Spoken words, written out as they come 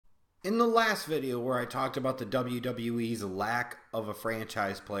In the last video where I talked about the WWE's lack of a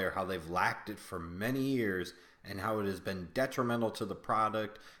franchise player, how they've lacked it for many years, and how it has been detrimental to the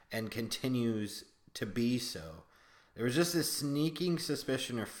product and continues to be so, there was just this sneaking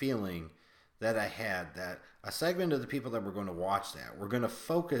suspicion or feeling that I had that a segment of the people that were going to watch that were going to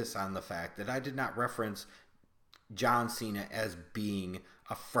focus on the fact that I did not reference John Cena as being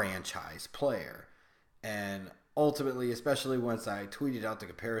a franchise player. And ultimately, especially once I tweeted out the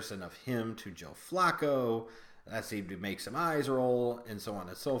comparison of him to Joe Flacco, that seemed to make some eyes roll, and so on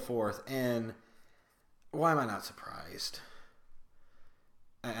and so forth. And why am I not surprised?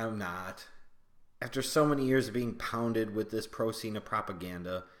 I'm not. After so many years of being pounded with this pro Cena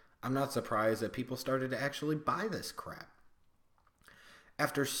propaganda, I'm not surprised that people started to actually buy this crap.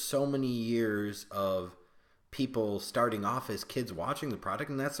 After so many years of people starting off as kids watching the product,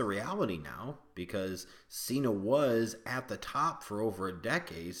 and that's the reality now because Cena was at the top for over a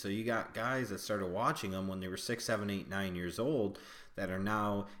decade. So you got guys that started watching him when they were 6, 7, 8, 9 years old that are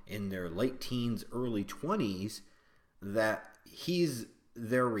now in their late teens, early 20s, that he's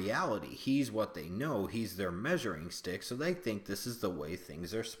their reality. He's what they know. He's their measuring stick. So they think this is the way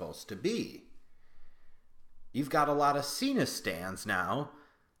things are supposed to be. You've got a lot of Cena stans now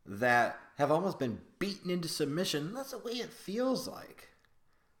that have almost been beaten into submission. That's the way it feels like.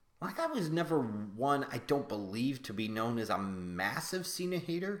 Like, I was never one, I don't believe, to be known as a massive Cena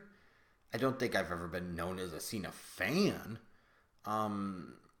hater. I don't think I've ever been known as a Cena fan.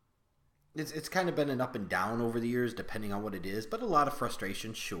 It's kind of been an up and down over the years, depending on what it is, but a lot of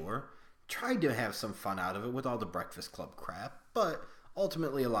frustration, sure. Tried to have some fun out of it with all the Breakfast Club crap, but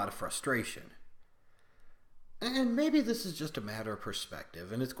ultimately a lot of frustration. And maybe this is just a matter of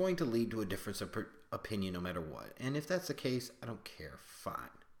perspective, and it's going to lead to a difference of opinion no matter what. And if that's the case, I don't care. Fine.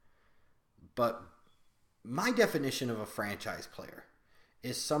 But my definition of a franchise player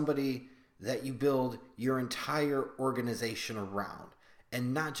is somebody that you build your entire organization around.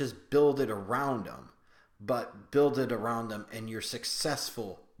 And not just build it around them, but build it around them and you're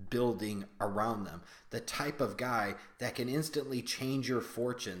successful building around them. The type of guy that can instantly change your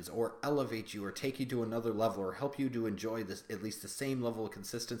fortunes or elevate you or take you to another level or help you to enjoy this at least the same level of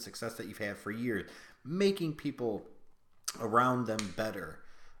consistent success that you've had for years, making people around them better.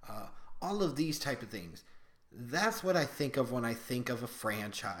 All of these type of things. That's what I think of when I think of a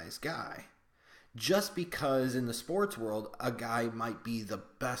franchise guy. Just because in the sports world a guy might be the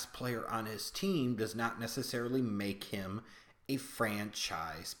best player on his team does not necessarily make him a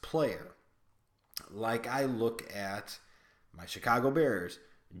franchise player. Like I look at my Chicago Bears,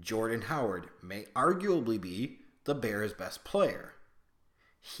 Jordan Howard may arguably be the Bears' best player.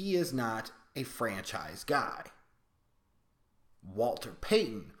 He is not a franchise guy. Walter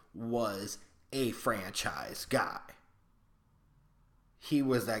Payton was a franchise guy. He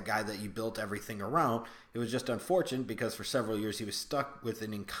was that guy that you built everything around. It was just unfortunate because for several years he was stuck with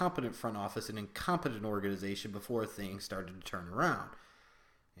an incompetent front office, an incompetent organization before things started to turn around.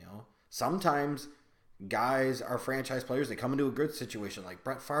 You know, sometimes guys are franchise players. They come into a good situation. Like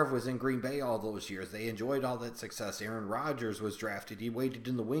Brett Favre was in Green Bay all those years. They enjoyed all that success. Aaron Rodgers was drafted. He waited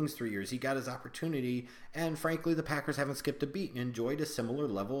in the wings 3 years. He got his opportunity. And frankly, the Packers haven't skipped a beat and enjoyed a similar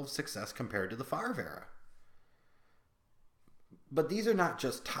level of success compared to the Favre era. But these are not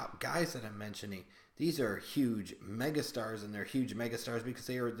just top guys that I'm mentioning. These are huge megastars, and they're huge megastars because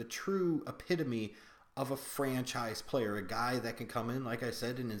they are the true epitome of a franchise player. A guy that can come in, like I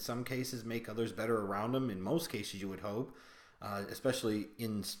said, and in some cases make others better around him. In most cases, you would hope, especially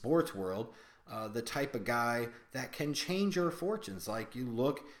in sports world, the type of guy that can change your fortunes. Like you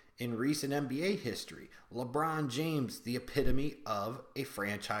look in recent NBA history, LeBron James, the epitome of a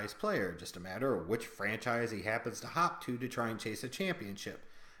franchise player. Just a matter of which franchise he happens to hop to try and chase a championship.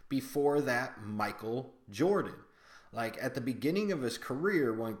 Before that, Michael Jordan. Like at the beginning of his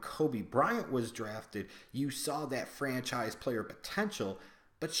career, when Kobe Bryant was drafted, you saw that franchise player potential,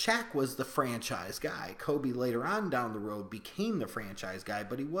 but Shaq was the franchise guy. Kobe later on down the road became the franchise guy,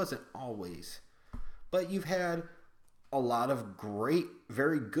 but he wasn't always. But you've had a lot of great,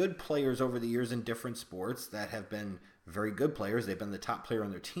 very good players over the years in different sports that have been very good players. They've been the top player on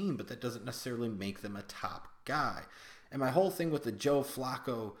their team, but that doesn't necessarily make them a top guy. And my whole thing with the Joe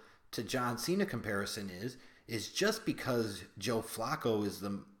Flacco to John Cena comparison is just because Joe Flacco is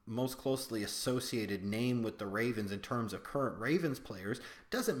the most closely associated name with the Ravens in terms of current Ravens players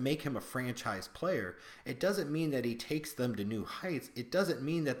doesn't make him a franchise player. It doesn't mean that he takes them to new heights. It doesn't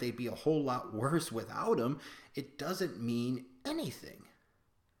mean that they'd be a whole lot worse without him. It doesn't mean anything.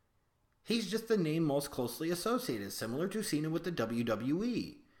 He's just the name most closely associated, similar to Cena with the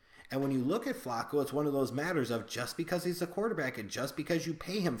WWE. And when you look at Flacco, it's one of those matters of just because he's a quarterback and just because you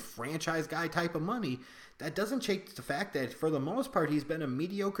pay him franchise guy type of money, that doesn't change the fact that for the most part, he's been a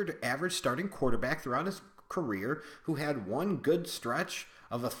mediocre to average starting quarterback throughout his career who had one good stretch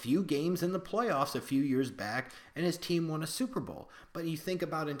of a few games in the playoffs a few years back, and his team won a Super Bowl. But you think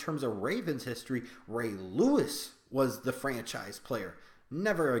about in terms of Ravens history, Ray Lewis was the franchise player,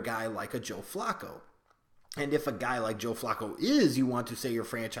 never a guy like a Joe Flacco. And if a guy like Joe Flacco is, you want to say your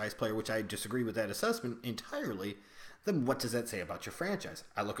franchise player, which I disagree with that assessment entirely, then what does that say about your franchise?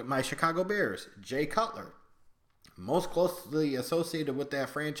 I look at my Chicago Bears, Jay Cutler, most closely associated with that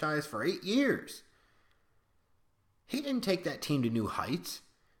franchise for 8 years. He didn't take that team to new heights.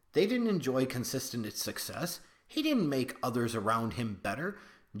 They didn't enjoy consistent success. He didn't make others around him better.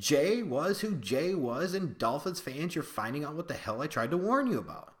 Jay was who Jay was, and Dolphins fans, you're finding out what the hell I tried to warn you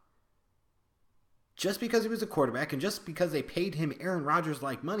about. Just because he was a quarterback and just because they paid him Aaron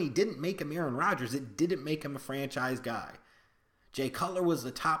Rodgers-like money didn't make him Aaron Rodgers. It didn't make him a franchise guy. Jay Cutler was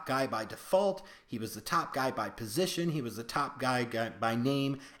the top guy by default. He was the top guy by position. He was the top guy by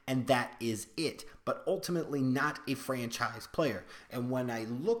name, and that is it. But ultimately not a franchise player. And when I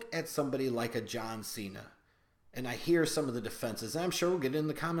look at somebody like a John Cena, and I hear some of the defenses, and I'm sure we'll get in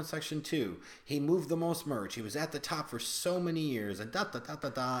the comment section too. He moved the most merch. He was at the top for so many years, and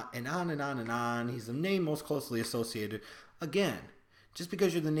and on and on and on. He's the name most closely associated. Again, just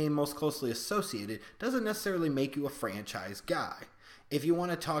because you're the name most closely associated doesn't necessarily make you a franchise guy. If you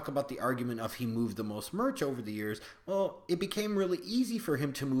want to talk about the argument of he moved the most merch over the years, well, it became really easy for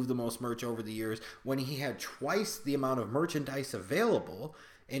him to move the most merch over the years when he had twice the amount of merchandise available,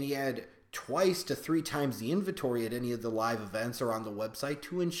 and he had twice to 3 times the inventory at any of the live events or on the website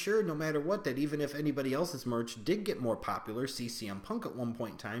to ensure no matter what that even if anybody else's merch did get more popular, see CM Punk at one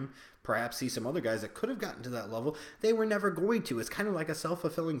point in time, perhaps see some other guys that could have gotten to that level, they were never going to. It's kind of like a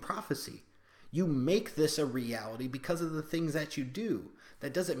self-fulfilling prophecy. You make this a reality because of the things that you do.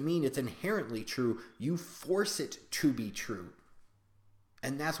 That doesn't mean it's inherently true. You force it to be true.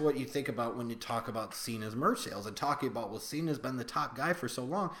 And that's what you think about when you talk about Cena's merch sales and talking about, well, Cena's been the top guy for so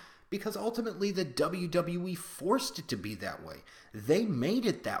long. Because ultimately the WWE forced it to be that way. They made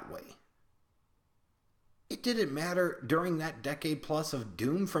it that way. It didn't matter during that decade plus of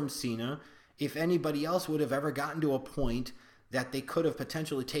doom from Cena if anybody else would have ever gotten to a point that they could have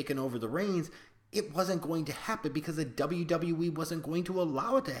potentially taken over the reins. It wasn't going to happen because the WWE wasn't going to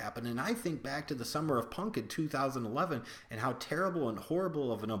allow it to happen. And I think back to the summer of Punk in 2011 and how terrible and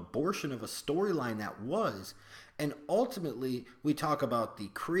horrible of an abortion of a storyline that was. And ultimately, we talk about the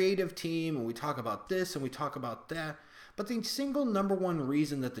creative team, and we talk about this, and we talk about that. But the single number one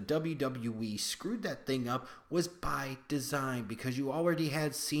reason that the WWE screwed that thing up was by design, because you already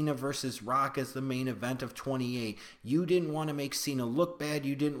had Cena versus Rock as the main event of 28. You didn't want to make Cena look bad.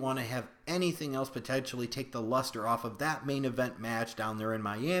 You didn't want to have anything else potentially take the luster off of that main event match down there in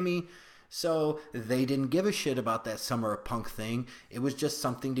Miami. So they didn't give a shit about that Summer of Punk thing. It was just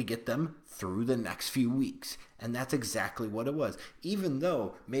something to get them through the next few weeks. And that's exactly what it was. Even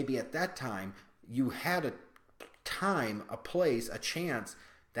though maybe at that time you had a time, a place, a chance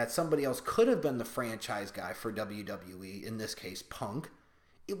that somebody else could have been the franchise guy for WWE, in this case Punk,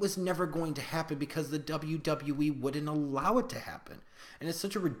 it was never going to happen because the WWE wouldn't allow it to happen. And it's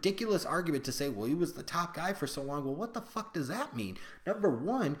such a ridiculous argument to say, well, he was the top guy for so long. Well, what the fuck does that mean? Number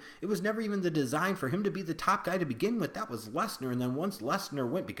one, it was never even the design for him to be the top guy to begin with. That was Lesnar. And then once Lesnar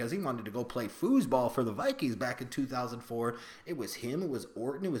went, because he wanted to go play foosball for the Vikings back in 2004, it was him, it was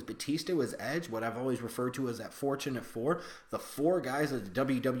Orton, it was Batista, it was Edge, what I've always referred to as that Fortunate Four. The 4 guys that the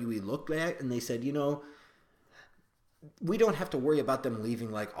WWE looked at, and they said, you know, we don't have to worry about them leaving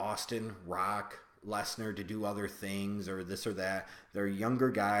like Austin, Rock, Lesnar to do other things or this or that. They're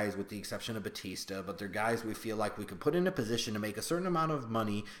younger guys with the exception of Batista, but they're guys we feel like we could put in a position to make a certain amount of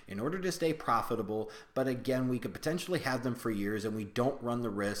money in order to stay profitable. But again, we could potentially have them for years and we don't run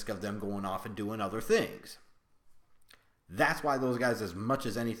the risk of them going off and doing other things. That's why those guys, as much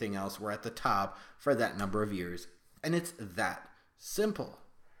as anything else, were at the top for that number of years. And it's that simple.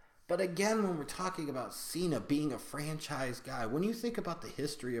 But again, when we're talking about Cena being a franchise guy, when you think about the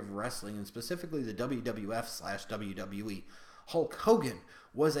history of wrestling, and specifically the WWF/WWE, Hulk Hogan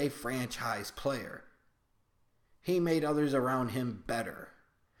was a franchise player. He made others around him better.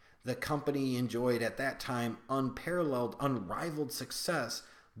 The company enjoyed at that time unparalleled, unrivaled success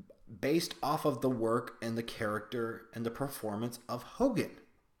based off of the work and the character and the performance of Hogan.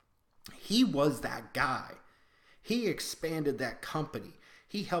 He was that guy. He expanded that company.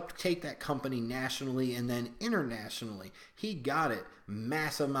 He helped take that company nationally and then internationally. He got it.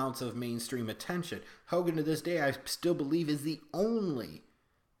 Mass amounts of mainstream attention. Hogan to this day, I still believe, is the only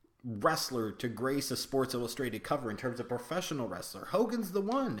wrestler to grace a Sports Illustrated cover in terms of professional wrestler. Hogan's the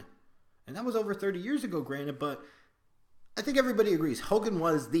one. And that was over 30 years ago, granted, but I think everybody agrees Hogan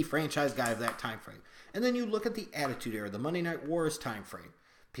was the franchise guy of that time frame. And then you look at the Attitude Era, the Monday Night Wars time frame.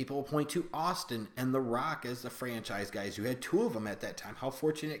 People will point to Austin and The Rock as the franchise guys. You had two of them at that time. How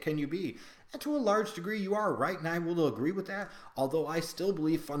fortunate can you be? And to a large degree, you are right, and I will agree with that. Although I still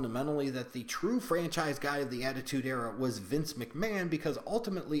believe fundamentally that the true franchise guy of the Attitude Era was Vince McMahon, because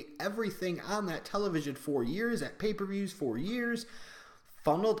ultimately everything on that television for years, at pay-per-views for years,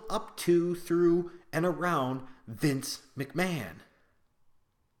 funneled up to, through, and around Vince McMahon.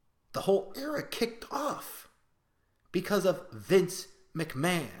 The whole era kicked off because of Vince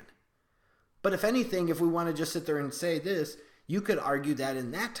McMahon. But if anything, if we want to just sit there and say this, you could argue that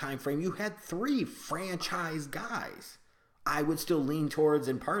in that time frame you had three franchise guys. I would still lean towards,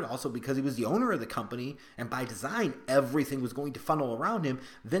 in part also because he was the owner of the company, and by design everything was going to funnel around him.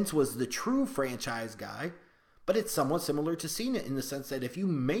 Vince was the true franchise guy, but it's somewhat similar to Cena in the sense that if you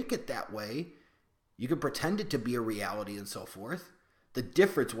make it that way, you can pretend it to be a reality and so forth. The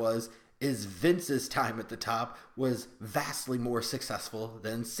difference is Vince's time at the top was vastly more successful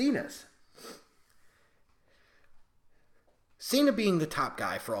than Cena's. Cena being the top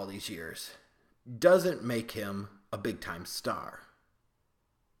guy for all these years doesn't make him a big-time star.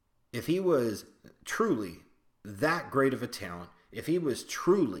 If he was truly that great of a talent, if he was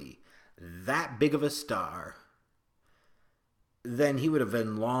truly that big of a star, then he would have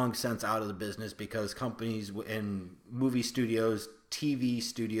been long since out of the business, because companies and movie studios, TV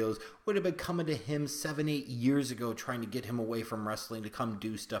studios would have been coming to him 7-8 years ago trying to get him away from wrestling to come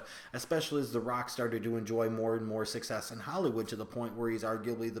do stuff, especially as The Rock started to enjoy more and more success in Hollywood to the point where he's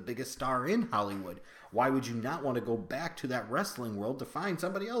arguably the biggest star in Hollywood. Why would you not want to go back to that wrestling world to find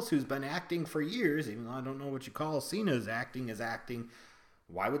somebody else who's been acting for years, even though I don't know what you call Cena's acting as acting.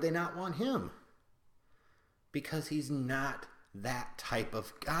 Why would they not want him? Because he's not that type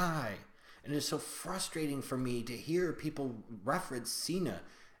of guy. And it's so frustrating for me to hear people reference Cena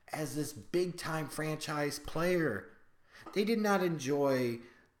as this big-time franchise player. They did not enjoy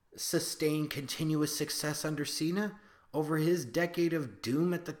sustained continuous success under Cena. Over his decade of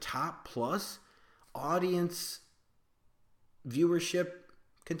doom at the top, plus audience viewership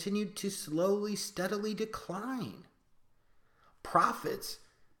continued to slowly, steadily decline. Profits,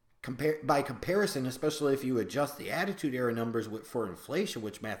 by comparison, especially if you adjust the Attitude Era numbers for inflation,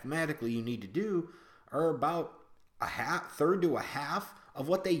 which mathematically you need to do, are about third to a half of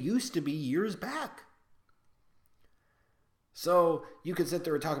what they used to be years back. So you could sit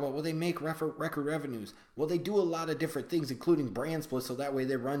there and talk about, well, they make record revenues. Well, they do a lot of different things, including brand splits, so that way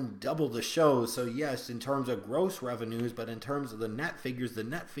they run double the shows. So yes, in terms of gross revenues, but in terms of the net figures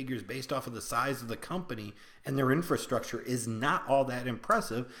based off of the size of the company and their infrastructure is not all that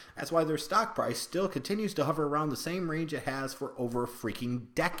impressive. That's why their stock price still continues to hover around the same range it has for over a freaking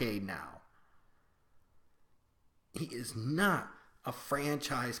decade now. He is not a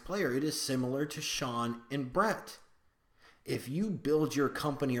franchise player. It is similar to Shawn and Brett. If you build your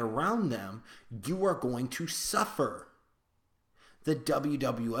company around them, you are going to suffer. The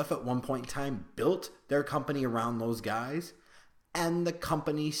WWF at one point in time built their company around those guys, and the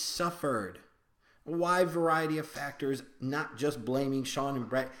company suffered. A wide variety of factors, not just blaming Shawn and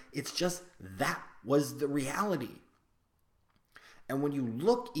Brett. It's just that was the reality. And when you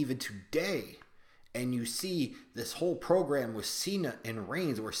look even today, and you see this whole program with Cena and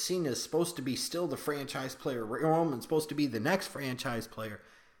Reigns, where Cena is supposed to be still the franchise player, Roman's supposed to be the next franchise player.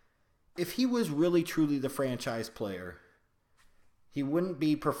 If he was really truly the franchise player, he wouldn't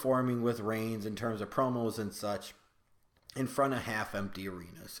be performing with Reigns in terms of promos and such in front of half-empty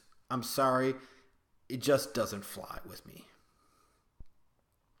arenas. I'm sorry, it just doesn't fly with me.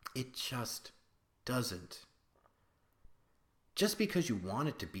 It just doesn't. Just because you want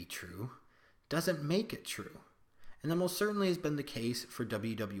it to be true doesn't make it true. And that most certainly has been the case for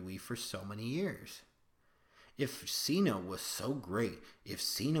WWE for so many years. If Cena was so great, if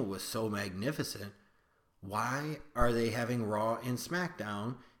Cena was so magnificent, why are they having Raw and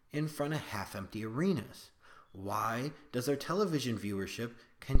SmackDown in front of half-empty arenas? Why does their television viewership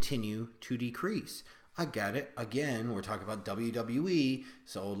continue to decrease? I get it. Again, we're talking about WWE,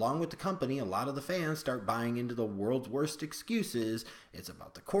 so along with the company, a lot of the fans start buying into the world's worst excuses. It's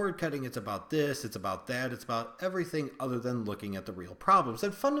about the cord cutting, it's about this, it's about that, it's about everything other than looking at the real problems.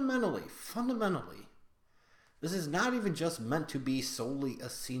 And fundamentally, this is not even just meant to be solely a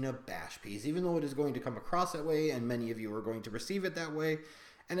Cena bash piece, even though it is going to come across that way, and many of you are going to receive it that way.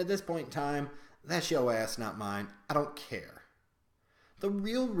 And at this point in time, that's your ass, not mine. I don't care. The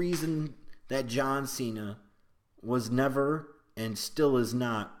real reason that John Cena was never and still is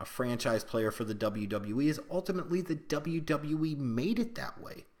not a franchise player for the WWE is ultimately the WWE made it that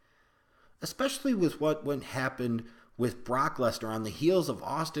way. Especially with what happened with Brock Lesnar on the heels of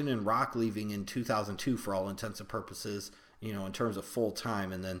Austin and Rock leaving in 2002 for all intents and purposes, you know, in terms of full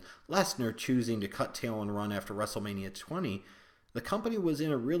time, and then Lesnar choosing to cut tail and run after WrestleMania 20. The company was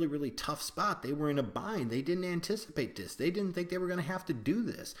in a really, really tough spot. They were in a bind. They didn't anticipate this. They didn't think they were going to have to do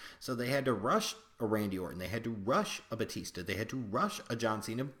this. So they had to rush a Randy Orton. They had to rush a Batista. They had to rush a John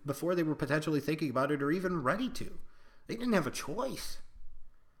Cena before they were potentially thinking about it or even ready to. They didn't have a choice.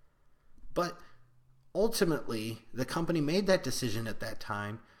 But ultimately, the company made that decision at that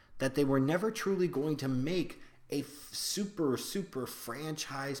time that they were never truly going to make a super, super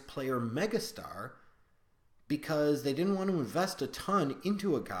franchise player megastar, because they didn't want to invest a ton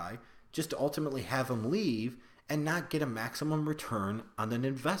into a guy just to ultimately have him leave and not get a maximum return on an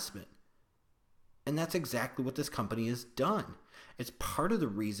investment. And that's exactly what this company has done. It's part of the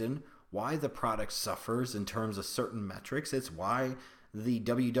reason why the product suffers in terms of certain metrics. It's why the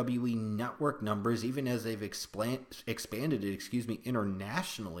WWE network numbers, even as they've expanded it,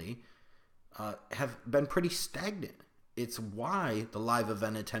 internationally, have been pretty stagnant. It's why the live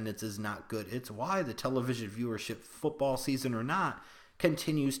event attendance is not good. It's why the television viewership, football season or not,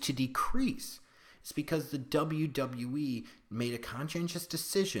 continues to decrease. It's because the WWE made a conscientious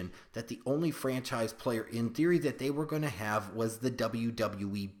decision that the only franchise player in theory that they were going to have was the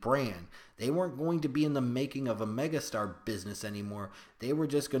WWE brand. They weren't going to be in the making of a megastar business anymore. They were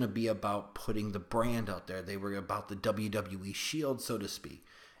just going to be about putting the brand out there. They were about the WWE Shield, so to speak.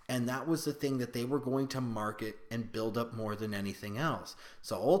 And that was the thing that they were going to market and build up more than anything else.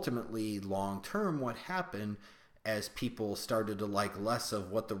 So ultimately, long term, what happened as people started to like less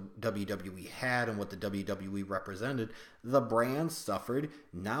of what the WWE had and what the WWE represented, the brand suffered.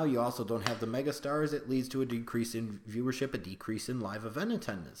 Now you also don't have the megastars. It leads to a decrease in viewership, a decrease in live event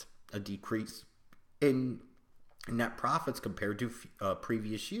attendance, a decrease in net profits compared to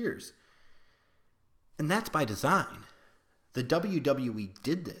previous years. And that's by design. The WWE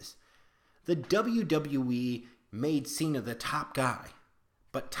did this. The WWE made Cena the top guy.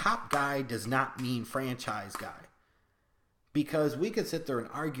 But top guy does not mean franchise guy. Because we could sit there and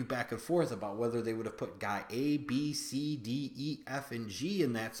argue back and forth about whether they would have put guy A, B, C, D, E, F, and G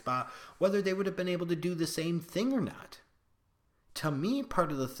in that spot, whether they would have been able to do the same thing or not. To me,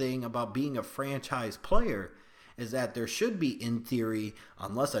 part of the thing about being a franchise player is that there should be, in theory,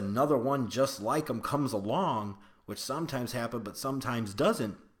 unless another one just like them comes along, which sometimes happens but sometimes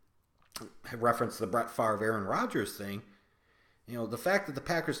doesn't. I referenced the Brett Favre, Aaron Rodgers thing. You know, the fact that the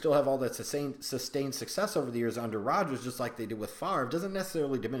Packers still have all that sustained success over the years under Rodgers, just like they did with Favre, doesn't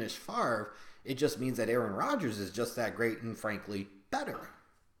necessarily diminish Favre. It just means that Aaron Rodgers is just that great and, frankly, better.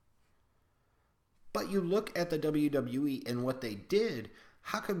 But you look at the WWE and what they did,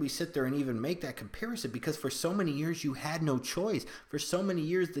 how could we sit there and even make that comparison? Because for so many years, you had no choice. For so many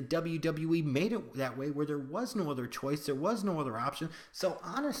years, the WWE made it that way where there was no other choice. There was no other option. So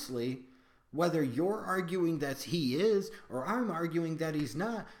honestly, whether you're arguing that he is or I'm arguing that he's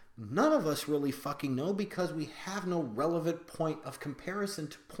not, none of us really fucking know, because we have no relevant point of comparison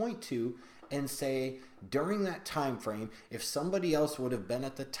to point to and say, during that time frame, if somebody else would have been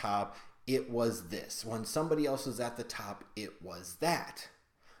at the top, it was this. When somebody else was at the top, it was that.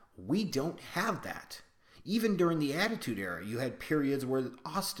 We don't have that. Even during the Attitude Era, you had periods where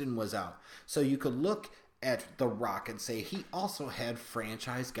Austin was out. So you could look at The Rock and say he also had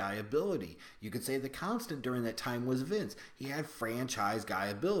franchise guy ability. You could say the constant during that time was Vince. He had franchise guy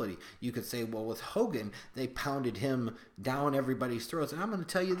ability. You could say, well, with Hogan, they pounded him down everybody's throats. And I'm going to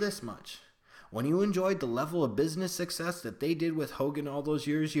tell you this much. When you enjoyed the level of business success that they did with Hogan all those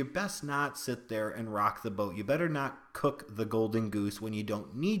years, you best not sit there and rock the boat. You better not cook the golden goose when you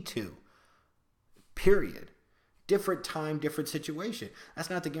don't need to. Period. Different time, different situation. That's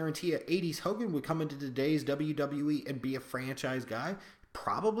not to guarantee a 80s Hogan would come into today's WWE and be a franchise guy.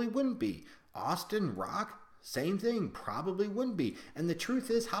 Probably wouldn't be. Austin, Rock, same thing. Probably wouldn't be. And the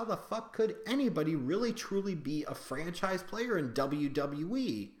truth is, how the fuck could anybody really truly be a franchise player in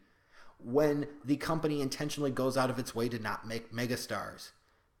WWE when the company intentionally goes out of its way to not make megastars?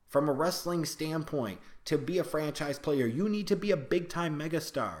 From a wrestling standpoint, to be a franchise player, you need to be a big-time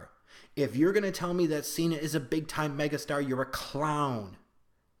megastar. If you're going to tell me that Cena is a big-time megastar, you're a clown.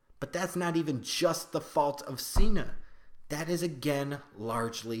 But that's not even just the fault of Cena. That is, again,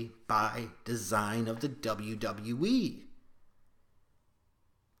 largely by design of the WWE.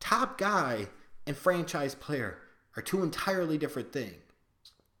 Top guy and franchise player are two entirely different things.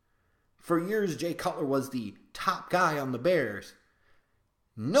 For years, Jay Cutler was the top guy on the Bears.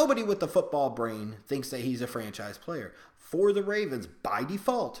 Nobody with the football brain thinks that he's a franchise player. For the Ravens, by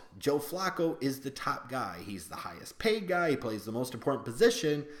default, Joe Flacco is the top guy. He's the highest paid guy. He plays the most important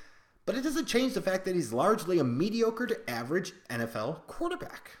position. But it doesn't change the fact that he's largely a mediocre to average NFL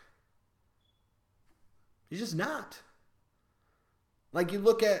quarterback. He's just not. Like, you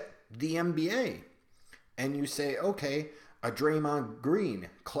look at the NBA and you say, okay, a Draymond Green,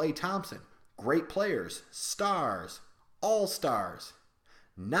 Klay Thompson, great players, stars, all-stars.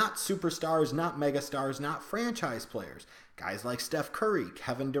 Not superstars, not megastars, not franchise players. Guys like Steph Curry,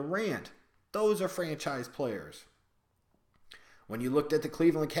 Kevin Durant, those are franchise players. When you looked at the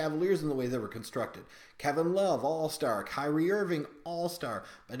Cleveland Cavaliers and the way they were constructed, Kevin Love, all-star, Kyrie Irving, all-star.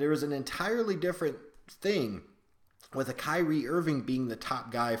 But there was an entirely different thing with a Kyrie Irving being the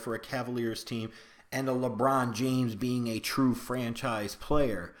top guy for a Cavaliers team and a LeBron James being a true franchise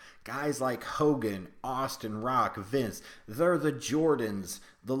player. Guys like Hogan, Austin, Rock, Vince, they're the Jordans,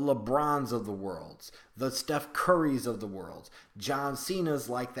 the LeBrons of the world, the Steph Currys of the world. John Cena's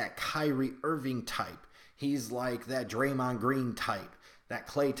like that Kyrie Irving type. He's like that Draymond Green type, that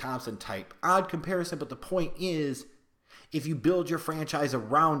Klay Thompson type. Odd comparison, but the point is, if you build your franchise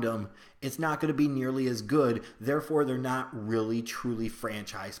around them, it's not going to be nearly as good. Therefore, they're not really, truly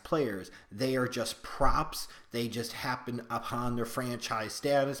franchise players. They are just props. They just happen upon their franchise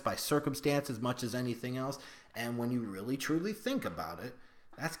status by circumstance as much as anything else. And when you really, truly think about it,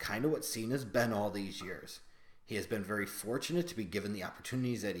 that's kind of what Cena's been all these years. He has been very fortunate to be given the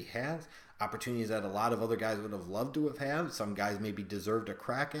opportunities that he has, opportunities that a lot of other guys would have loved to have had. Some guys maybe deserved a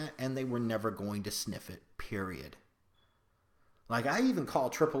crack at, and they were never going to sniff it, period. Like, I even call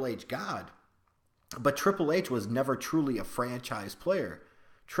Triple H God, but Triple H was never truly a franchise player.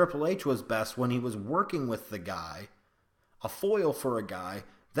 Triple H was best when he was working with the guy, a foil for a guy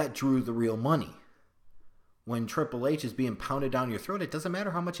that drew the real money. When Triple H is being pounded down your throat, it doesn't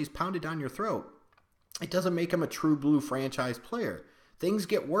matter how much he's pounded down your throat. It doesn't make him a true blue franchise player. Things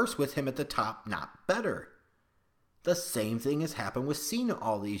get worse with him at the top, not better. The same thing has happened with Cena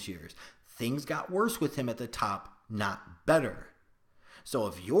all these years. Things got worse with him at the top, not better. So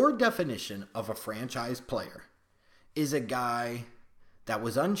if your definition of a franchise player is a guy that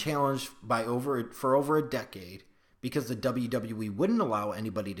was unchallenged for over a decade because the WWE wouldn't allow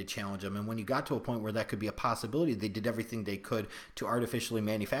anybody to challenge him, and when you got to a point where that could be a possibility, they did everything they could to artificially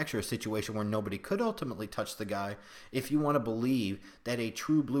manufacture a situation where nobody could ultimately touch the guy. If you want to believe that a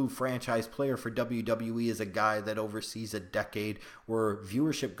true blue franchise player for WWE is a guy that oversees a decade where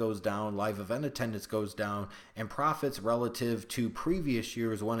viewership goes down, live event attendance goes down, and profits relative to previous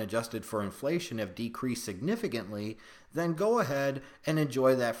years when adjusted for inflation have decreased significantly, then go ahead and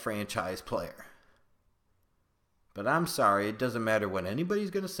enjoy that franchise player. But I'm sorry, it doesn't matter what anybody's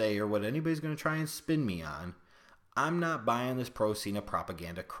going to say or what anybody's going to try and spin me on. I'm not buying this pro Cena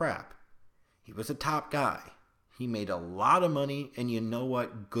propaganda crap. He was a top guy. He made a lot of money, and you know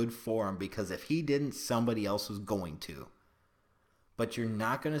what? Good for him, because if he didn't, somebody else was going to. But you're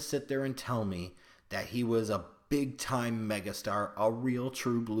not going to sit there and tell me that he was a big-time megastar, a real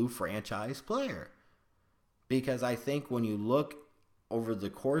true blue franchise player. Because I think when you look over the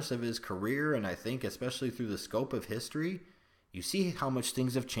course of his career, and I think especially through the scope of history, you see how much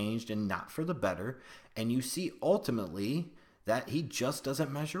things have changed and not for the better, and you see ultimately that he just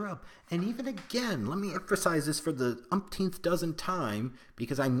doesn't measure up. And even again, let me emphasize this for the umpteenth dozen time,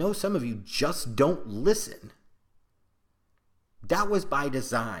 because I know some of you just don't listen. That was by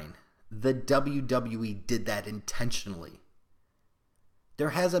design. The WWE did that intentionally.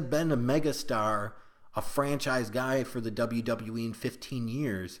 There hasn't been a megastar, a franchise guy for the WWE in 15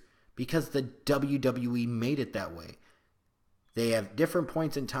 years because the WWE made it that way. They have different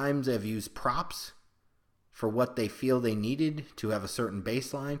points in times they have used props for what they feel they needed to have a certain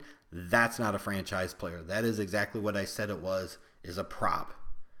baseline. That's not a franchise player. That is exactly what I said it was, is a prop.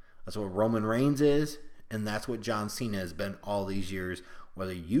 That's what Roman Reigns is, and that's what John Cena has been all these years,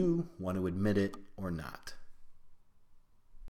 whether you want to admit it or not.